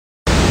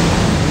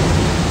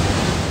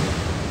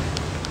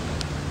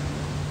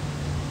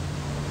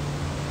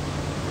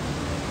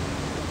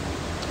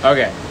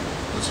Okay,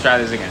 let's try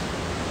this again.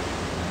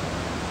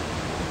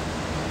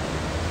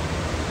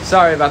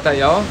 Sorry about that,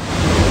 y'all.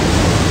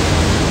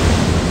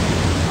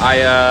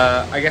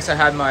 I guess I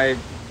had my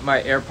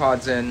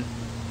AirPods in,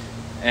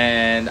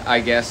 and I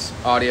guess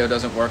audio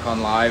doesn't work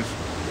on live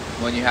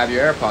when you have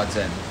your AirPods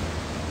in.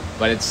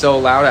 But it's so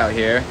loud out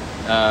here,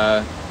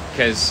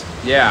 because,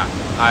 yeah,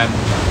 I'm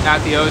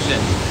at the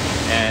ocean,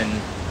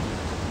 and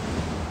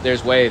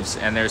there's waves,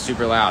 and they're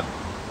super loud.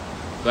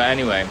 But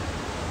anyway,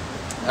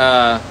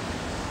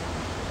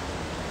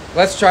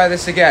 let's try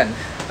this again.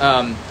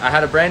 I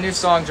had a brand new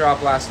song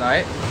drop last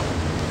night,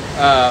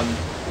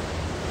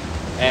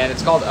 and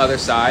it's called Other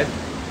Side.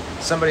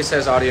 Somebody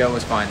says audio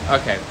was fine.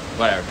 Okay,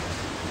 whatever.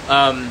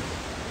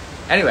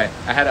 Anyway,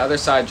 I had Other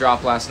Side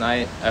drop last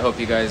night. I hope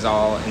you guys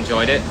all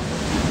enjoyed it.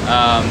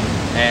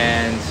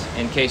 And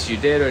in case you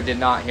did or did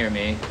not hear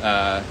me,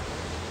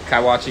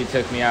 Kaiwachi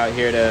took me out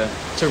here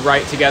to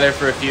write together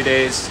for a few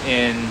days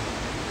in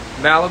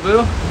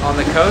Malibu on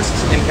the coast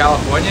in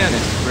California, and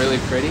it's really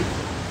pretty.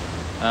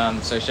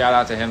 So shout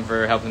out to him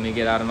for helping me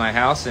get out of my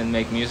house and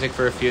make music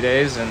for a few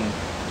days and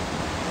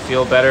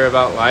feel better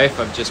about life.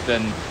 I've just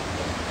been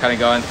kind of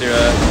going through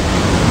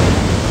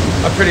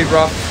a pretty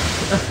rough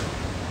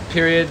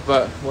period,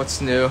 but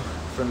what's new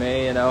for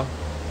me, you know?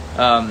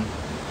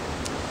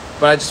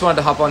 But I just wanted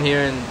to hop on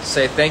here and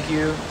say thank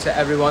you to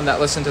everyone that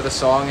listened to the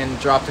song and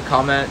dropped a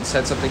comment and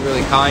said something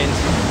really kind.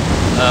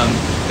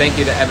 Thank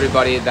you to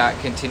everybody that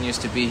continues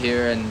to be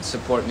here and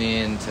support me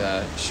and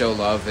show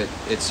love.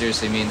 It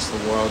seriously means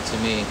the world to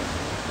me.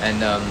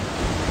 And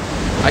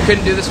I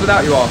couldn't do this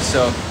without you all,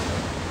 so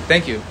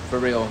thank you, for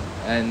real.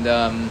 And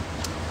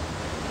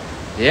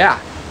yeah,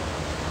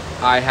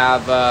 I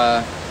have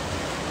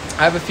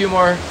a few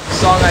more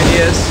song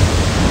ideas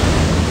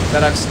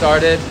that I've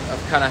started.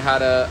 I've kind of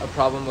had a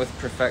problem with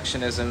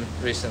perfectionism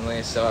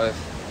recently, so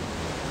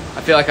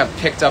I feel like I've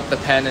picked up the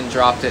pen and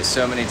dropped it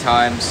so many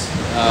times.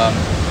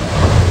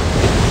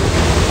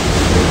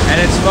 And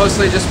it's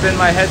mostly just been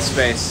my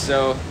headspace,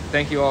 so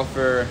thank you all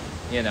for,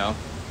 you know,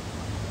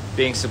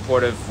 being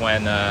supportive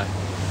when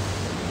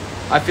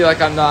I feel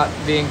like I'm not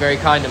being very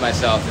kind to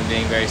myself and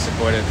being very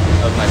supportive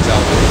of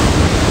myself.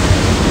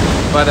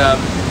 But I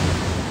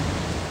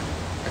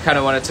kind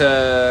of wanted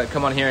to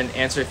come on here and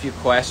answer a few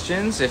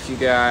questions if you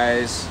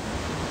guys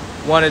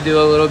want to do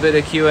a little bit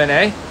of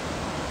Q&A.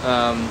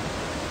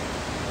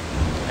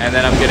 And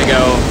then I'm going to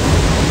go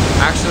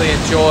actually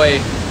enjoy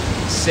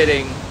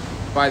sitting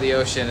by the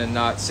ocean and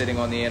not sitting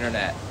on the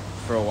internet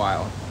for a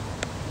while.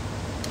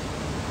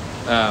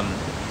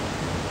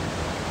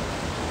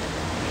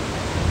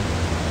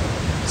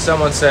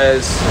 Someone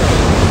says,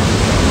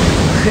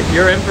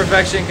 your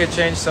imperfection could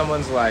change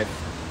someone's life.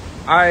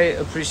 I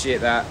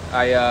appreciate that.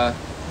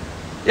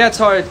 Yeah, it's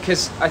hard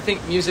because I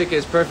think music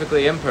is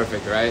perfectly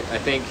imperfect, right? I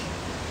think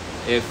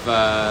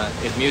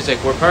if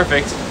music were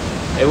perfect,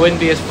 it wouldn't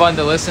be as fun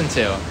to listen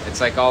to.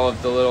 It's like all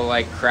of the little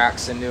like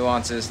cracks and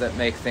nuances that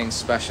make things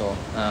special.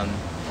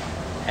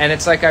 And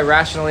it's like I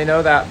rationally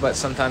know that, but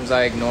sometimes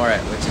I ignore it,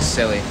 which is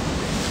silly.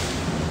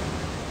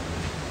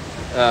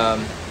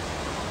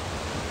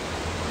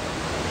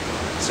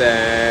 It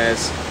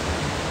says,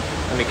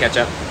 let me catch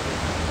up.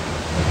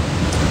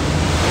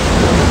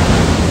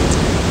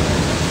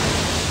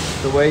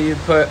 The way you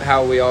put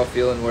how we all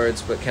feel in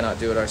words but cannot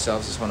do it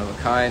ourselves is one of a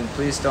kind.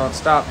 Please don't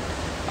stop.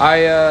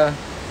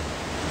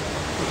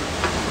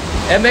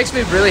 It makes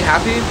me really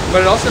happy,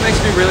 but it also makes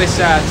me really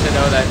sad to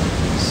know that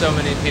so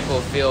many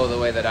people feel the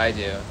way that I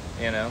do,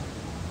 you know?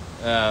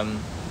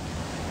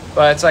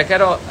 But it's like, I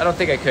don't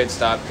think I could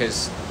stop,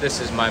 because this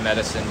is my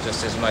medicine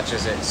just as much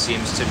as it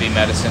seems to be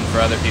medicine for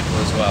other people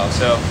as well.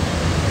 So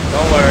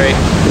don't worry,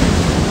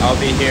 I'll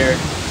be here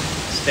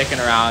sticking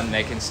around,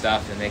 making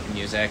stuff and making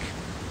music.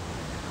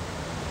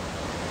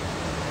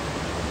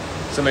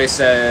 Somebody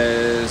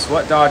says,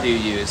 what DAW do you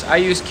use? I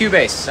use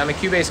Cubase. I'm a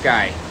Cubase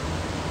guy.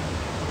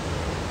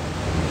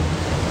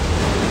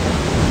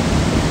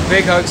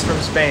 Big hugs from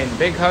Spain.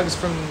 Big hugs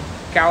from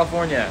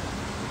California.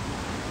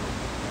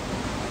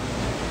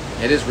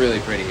 It is really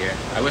pretty here.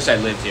 I wish I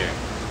lived here.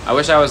 I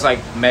wish I was like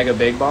mega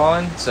big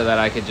ballin' so that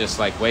I could just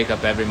like wake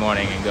up every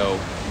morning and go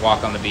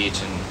walk on the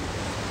beach and,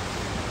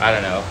 I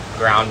don't know,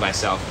 ground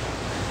myself.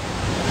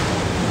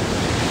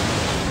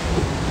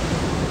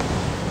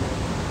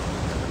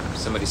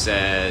 Somebody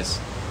says,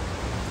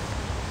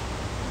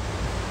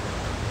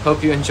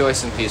 hope you enjoy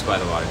some peace by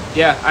the water.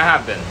 Yeah, I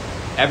have been.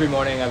 Every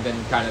morning I've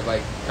been kind of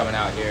like coming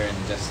out here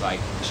and just like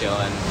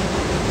chilling.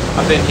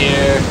 I've been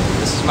here,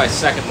 this is my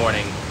second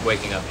morning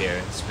waking up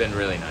here. It's been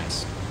really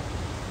nice.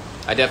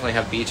 I definitely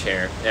have beach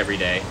hair every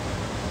day.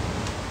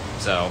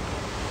 So,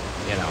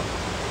 you know.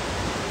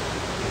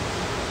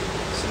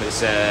 Somebody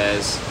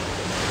says,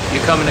 you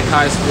coming to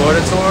Kai's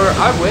Florida tour?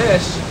 I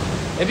wish.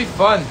 It'd be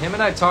fun. Him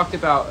and I talked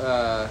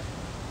about,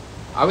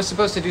 I was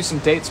supposed to do some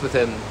dates with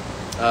him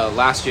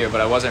last year,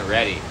 but I wasn't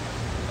ready,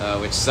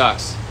 which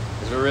sucks.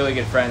 Because we're really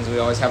good friends. We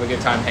always have a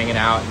good time hanging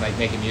out and like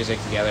making music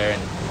together.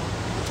 And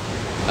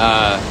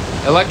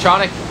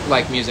Electronic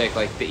like music,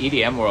 like the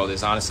EDM world,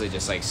 is honestly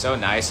just like so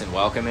nice and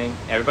welcoming.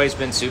 Everybody's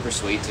been super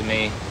sweet to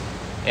me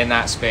in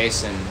that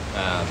space, and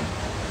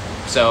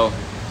so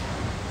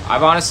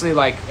I've honestly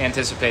like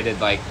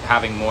anticipated like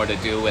having more to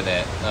do with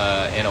it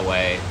in a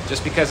way,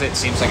 just because it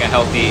seems like a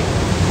healthy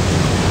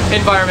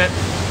environment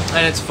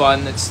and it's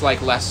fun. It's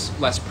like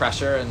less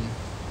pressure and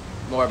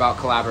more about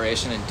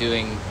collaboration and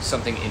doing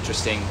something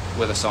interesting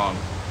with a song.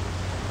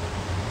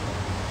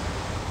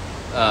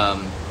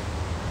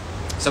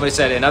 Somebody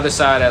said, another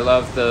side, I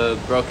love the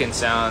broken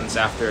sounds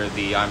after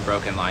the I'm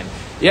broken line.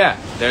 Yeah,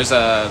 there's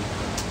a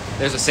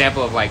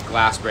sample of like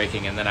glass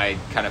breaking, and then I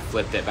kind of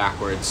flipped it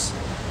backwards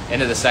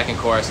into the second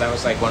chorus. That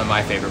was like one of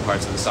my favorite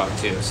parts of the song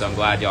too, so I'm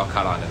glad y'all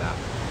caught on to that.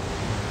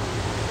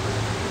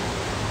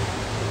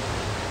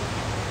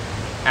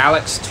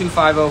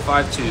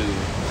 Alex25052,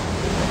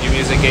 your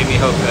music gave me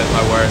hope at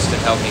my worst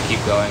and helped me keep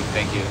going.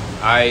 Thank you.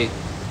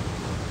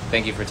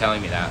 Thank you for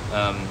telling me that.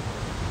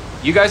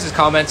 You guys'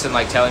 comments and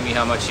like telling me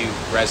how much you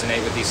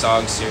resonate with these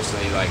songs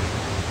seriously like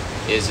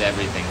is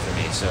everything for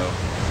me. So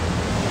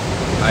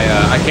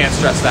I can't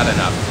stress that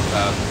enough.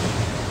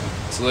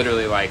 It's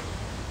literally like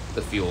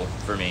the fuel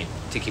for me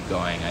to keep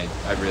going. I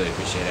really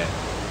appreciate it.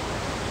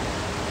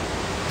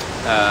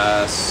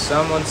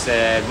 Someone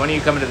said, when are you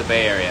coming to the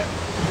Bay Area?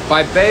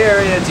 By Bay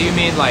Area, do you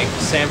mean like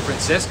San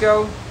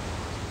Francisco?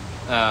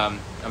 I'm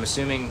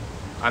assuming,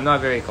 I'm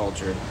not very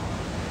cultured.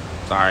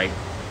 Sorry.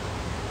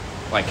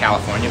 Like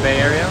California Bay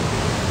Area?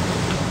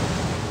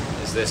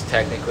 Is this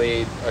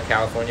technically a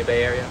California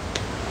Bay Area?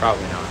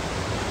 Probably not.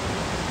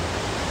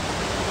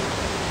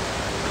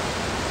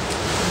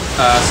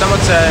 Someone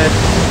said,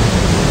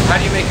 how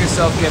do you make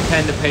yourself get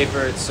pen to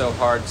paper? It's so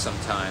hard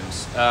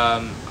sometimes.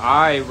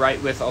 I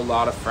write with a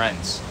lot of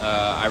friends.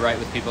 I write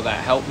with people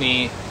that help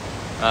me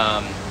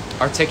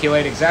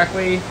articulate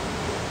exactly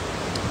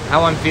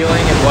how I'm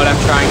feeling and what I'm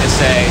trying to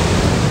say.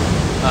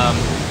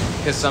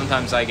 Because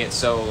sometimes I get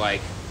so like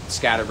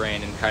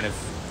scatterbrained and kind of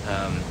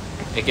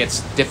it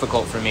gets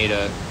difficult for me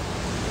to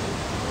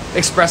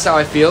express how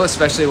I feel,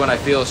 especially when I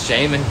feel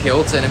shame and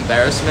guilt and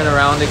embarrassment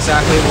around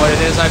exactly what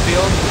it is I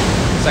feel.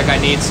 It's like I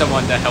need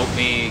someone to help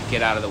me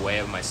get out of the way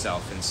of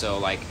myself, and so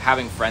like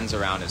having friends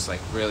around is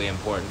like really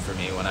important for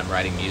me when I'm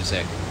writing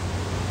music.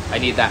 I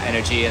need that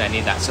energy and I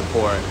need that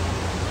support.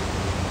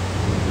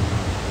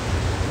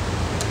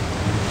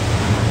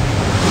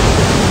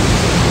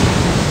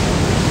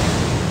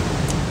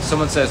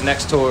 Someone says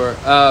next tour.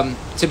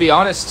 To be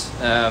honest,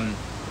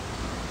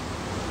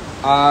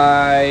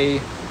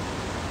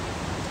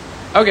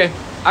 okay,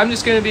 I'm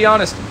just gonna be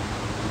honest.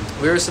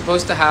 We were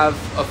supposed to have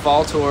a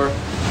fall tour,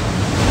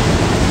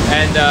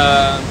 and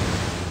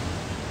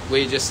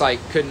we just like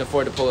couldn't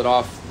afford to pull it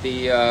off.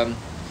 The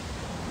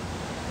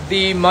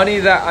money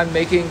that I'm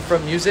making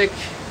from music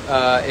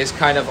is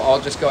kind of all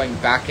just going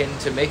back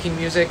into making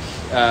music.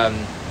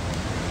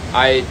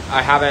 I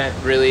haven't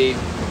really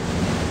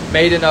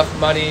made enough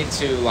money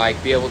to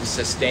like be able to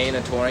sustain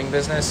a touring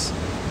business.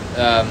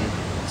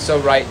 So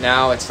right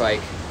now it's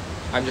like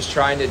I'm just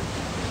trying to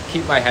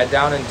keep my head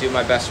down and do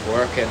my best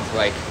work and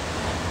like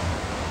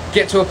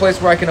get to a place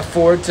where I can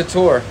afford to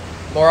tour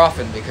more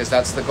often, because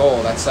that's the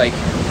goal. That's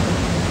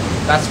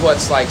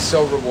what's like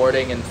so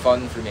rewarding and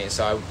fun for me.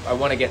 So I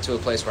want to get to a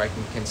place where I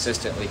can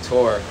consistently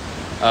tour.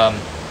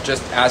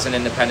 Just as an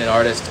independent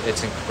artist,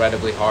 it's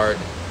incredibly hard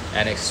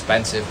and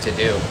expensive to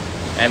do.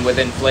 And with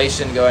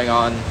inflation going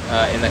on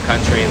in the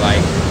country,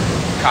 like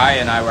Kai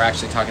and I were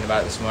actually talking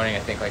about it this morning, I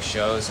think like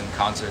shows and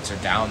concerts are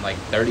down like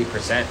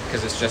 30%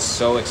 because it's just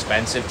so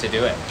expensive to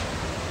do it.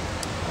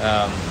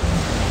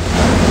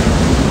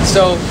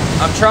 So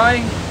I'm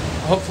trying.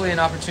 Hopefully an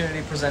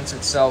opportunity presents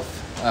itself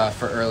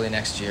for early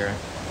next year.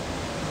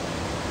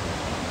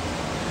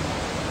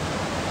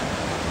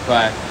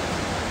 But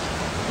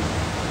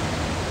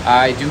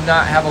I do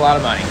not have a lot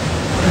of money.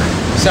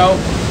 So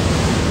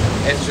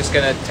it's just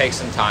gonna take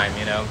some time,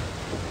 you know.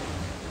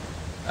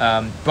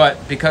 But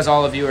because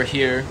all of you are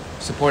here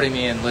supporting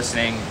me and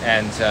listening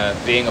and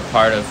being a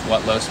part of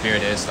what Low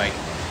Spirit is, like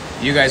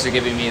you guys are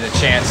giving me the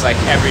chance like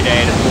every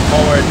day to move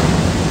forward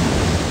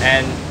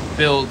and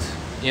build,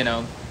 you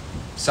know,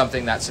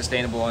 something that's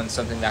sustainable and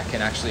something that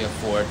can actually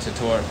afford to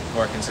tour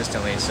more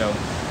consistently. So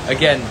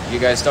again, you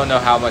guys don't know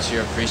how much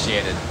you're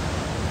appreciated.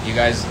 You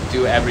guys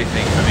do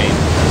everything for me.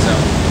 So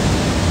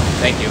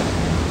thank you.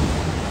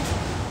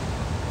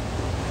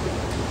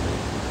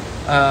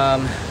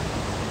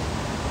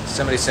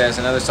 Somebody says,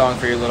 another song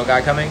for your little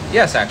guy coming?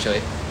 Yes,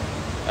 actually.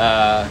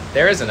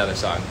 There is another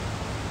song.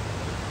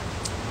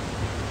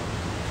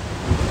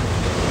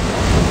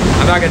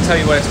 I'm not going to tell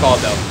you what it's called,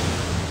 though.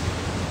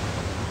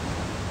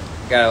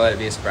 Gotta let it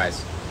be a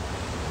surprise.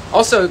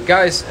 Also,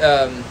 guys,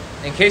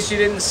 in case you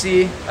didn't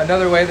see,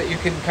 another way that you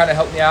can kind of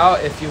help me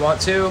out if you want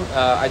to,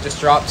 I just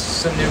dropped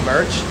some new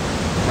merch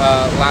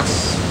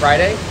last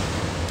Friday.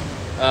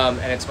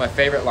 And it's my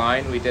favorite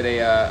line. We did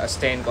a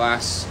stained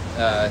glass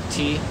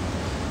tee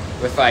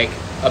with like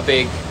a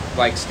big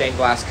like stained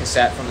glass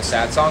cassette from the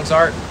Sad Songs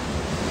art,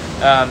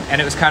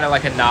 and it was kind of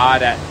like a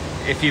nod at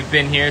if you've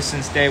been here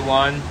since day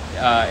one,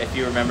 if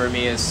you remember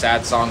me as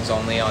Sad Songs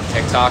Only on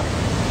TikTok,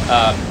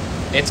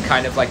 it's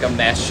kind of like a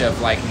mesh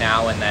of like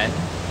now and then.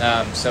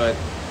 So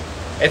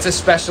it's a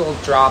special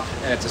drop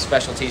and it's a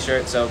special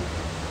t-shirt. So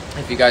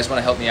if you guys want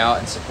to help me out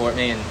and support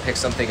me and pick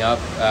something up,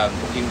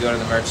 you can go to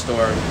the merch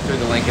store through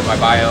the link in my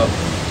bio.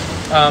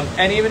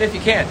 And even if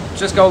you can't,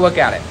 just go look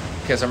at it,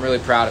 because I'm really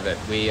proud of it.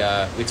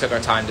 We took our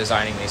time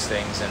designing these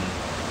things, and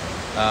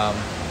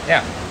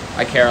yeah,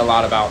 I care a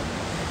lot about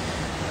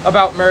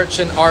merch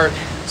and art,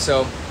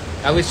 so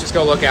at least just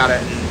go look at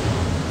it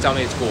and tell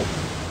me it's cool.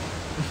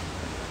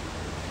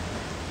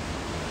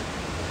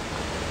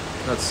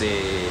 Let's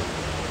see.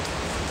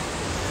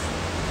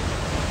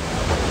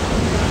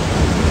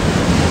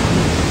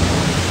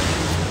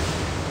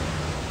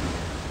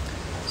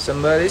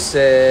 Somebody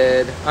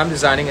said, I'm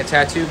designing a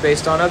tattoo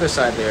based on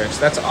Otherside lyrics.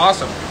 That's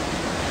awesome.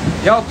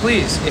 Y'all,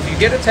 please, if you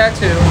get a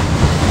tattoo,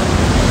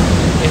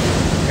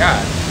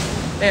 God,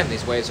 damn,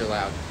 these waves are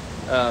loud.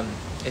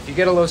 If you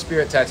get a Low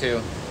Spirit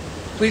tattoo,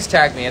 please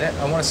tag me in it.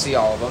 I want to see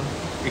all of them,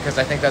 because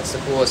I think that's the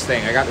coolest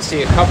thing. I got to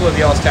see a couple of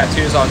y'all's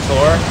tattoos on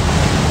tour,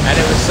 and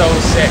it was so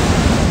sick.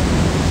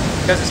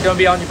 Because it's going to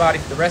be on your body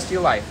for the rest of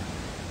your life.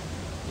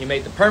 You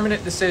made the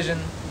permanent decision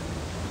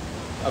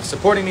of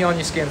supporting me on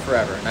your skin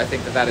forever, and I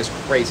think that is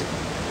crazy.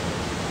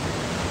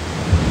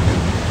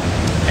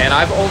 And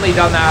I've only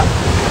done that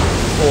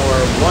for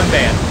one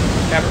band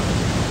ever,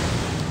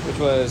 which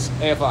was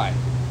AFI.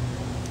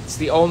 It's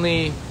the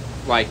only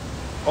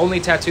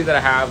tattoo that I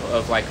have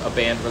of like a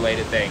band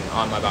related thing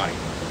on my body.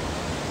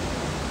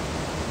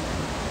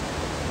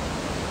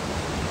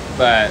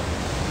 But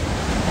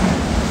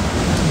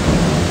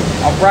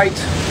all right.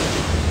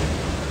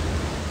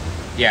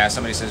 Yeah,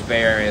 somebody says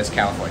Bay Area is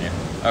California.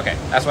 Okay,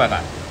 that's what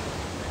I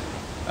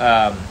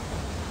thought.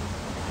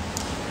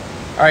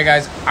 All right,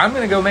 guys, I'm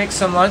gonna go make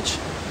some lunch,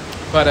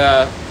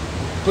 but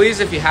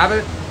please, if you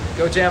haven't,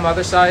 go jam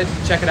Otherside,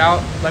 check it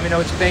out, let me know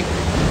what you think,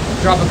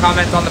 drop a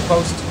comment on the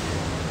post,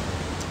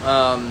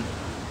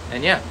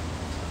 and yeah,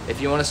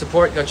 if you want to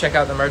support, go check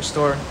out the merch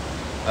store.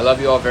 I love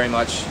you all very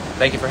much.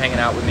 Thank you for hanging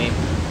out with me.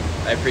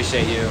 I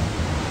appreciate you.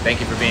 Thank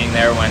you for being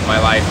there when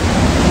my life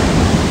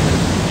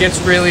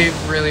gets really,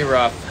 really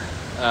rough.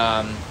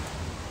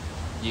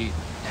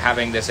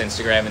 Having this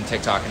Instagram and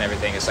TikTok and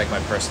everything is like my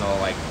personal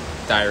like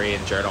diary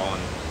and journal, and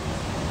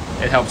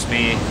it helps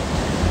me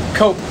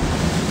cope.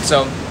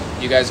 So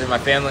you guys are my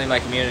family, my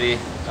community.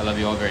 I love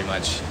you all very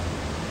much,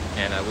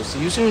 and I will see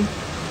you soon.